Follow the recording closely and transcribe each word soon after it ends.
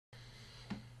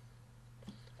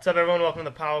What's up, everyone? Welcome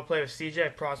to the Power Play with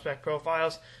CJ Prospect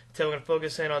Profiles. Today we're going to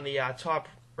focus in on the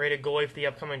top-rated goalie for the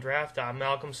upcoming draft,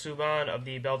 Malcolm Subban of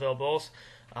the Belleville Bulls.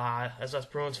 As us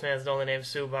Bruins fans know, the name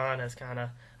Subban has kind of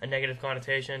a negative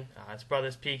connotation. His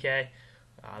brother's PK,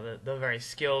 the very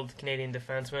skilled Canadian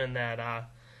defenseman that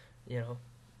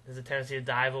has a tendency to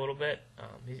dive a little bit.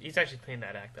 He's actually cleaned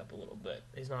that act up a little bit.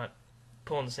 He's not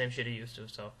pulling the same shit he used to,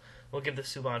 so we'll give the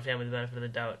Subban family the benefit of the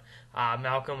doubt.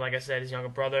 Malcolm, like I said, his younger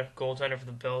brother, goaltender for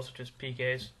the Bulls, which is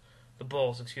the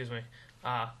Bulls, which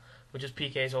is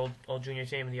PK's old junior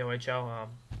team in the OHL.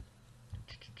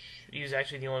 He was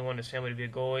actually the only one in his family to be a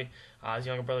goalie. His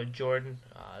younger brother, Jordan,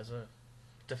 is a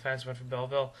defenseman for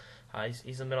Belleville.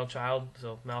 He's the middle child,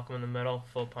 so Malcolm in the middle,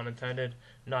 full pun intended.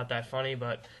 Not that funny,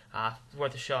 but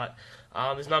worth a shot.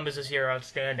 His numbers this year are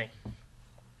outstanding.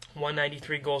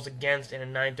 193 goals against and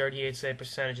a .938 save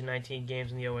percentage in 19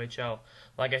 games in the OHL.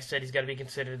 Like I said, he's got to be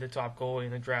considered the top goalie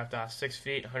in the draft. 6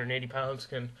 feet, 180 pounds,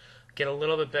 can get a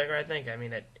little bit bigger, I think. I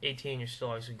mean, at 18, you're still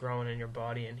obviously growing in your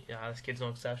body, and this kid's no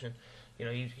exception.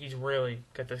 He's really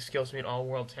got the skills to be an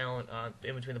all-world talent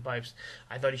in between the pipes.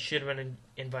 I thought he should have been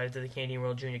invited to the Canadian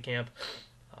World Junior Camp.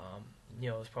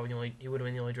 It's probably he would have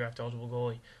been the only draft-eligible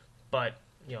goalie. But,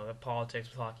 the politics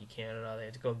with Hockey Canada, they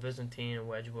had to go Byzantine and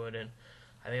Wedgwood, and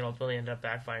I think it ultimately ended up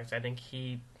backfiring. So I think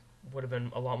he would have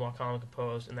been a lot more calm and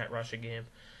composed in that Russia game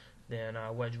than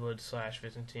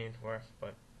Wedgwood/Byzantine were.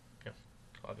 But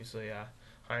obviously,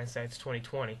 hindsight's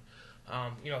 2020.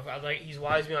 He's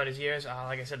wise beyond his years.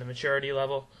 Like I said, the maturity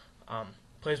level,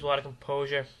 plays with a lot of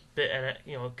composure,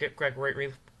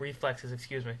 great reflexes,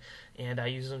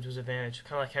 and uses them to his advantage.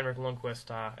 Kind of like Henrik Lundqvist,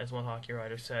 as one hockey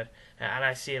writer said, and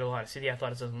I see it a lot. I see the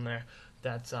athleticism there.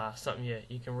 That's something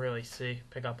you can really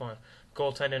pick up on.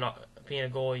 Goaltending, being a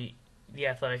goalie, the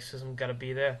athleticism got to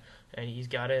be there, and he's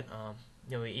got it.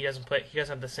 He doesn't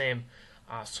have the same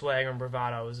swagger and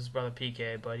bravado as his brother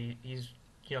PK, but he's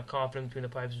confident between the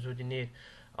pipes is what you need.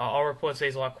 All reports say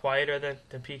he's a lot quieter than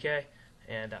PK,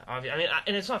 and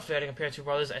and it's not fair to compare two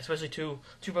brothers, especially two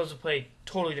brothers who play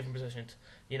totally different positions.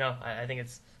 I think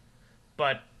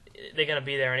but they're gonna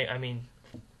be there.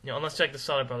 Unless you like the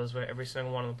Sutter brothers, where every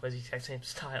single one of them plays the exact same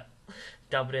style,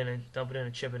 dump it in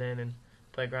and chip it in and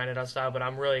play grinded out style. But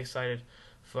I'm really excited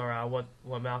for what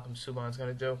Malcolm Subban's going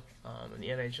to do in the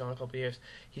NHL in a couple of years.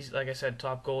 He's, like I said,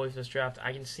 top goalie for this draft.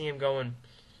 I can see him going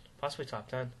possibly top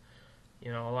 10. A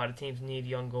lot of teams need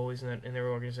young goalies in their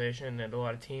organization, and a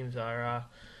lot of teams are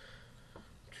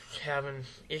having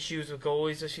issues with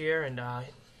goalies this year, and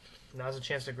now's a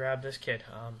chance to grab this kid.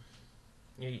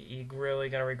 You really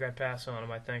got to regret passing on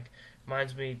him, I think.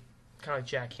 Reminds me kind of like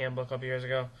Jack Campbell a couple years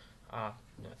ago.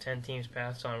 10 teams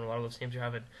passed on him. A lot of those teams are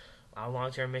having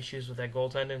long-term issues with their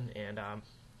goaltending, and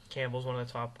Campbell's one of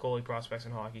the top goalie prospects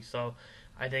in hockey. So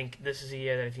I think this is a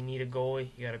year that if you need a goalie,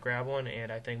 you got to grab one,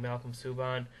 and I think Malcolm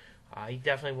Subban, he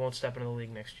definitely won't step into the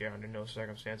league next year under no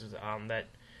circumstances.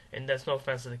 And that's no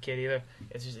offense to the kid either.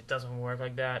 It's just it doesn't work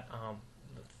like that.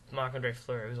 Marc-Andre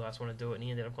Fleury was the last one to do it, and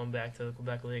he ended up going back to the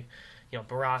Quebec League.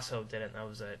 Barrasso did it, and that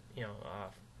was it.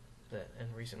 That in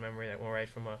recent memory, that went right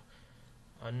from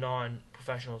a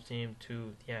non-professional team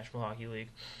to the National Hockey League.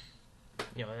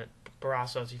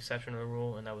 Barrasso is the exception to the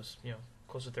rule, and that was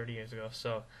close to 30 years ago.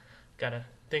 So,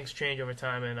 things change over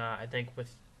time, and I think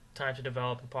with time to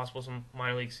develop and possible some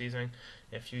minor league season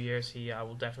in a few years, he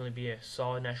will definitely be a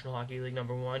solid National Hockey League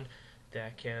 #1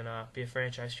 that can be a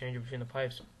franchise changer between the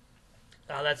pipes.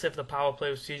 That's it for the Power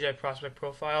Play with CJ Prospect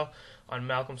Profile on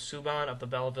Malcolm Subban of the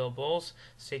Belleville Bulls.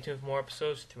 Stay tuned for more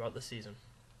episodes throughout the season.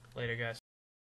 Later, guys.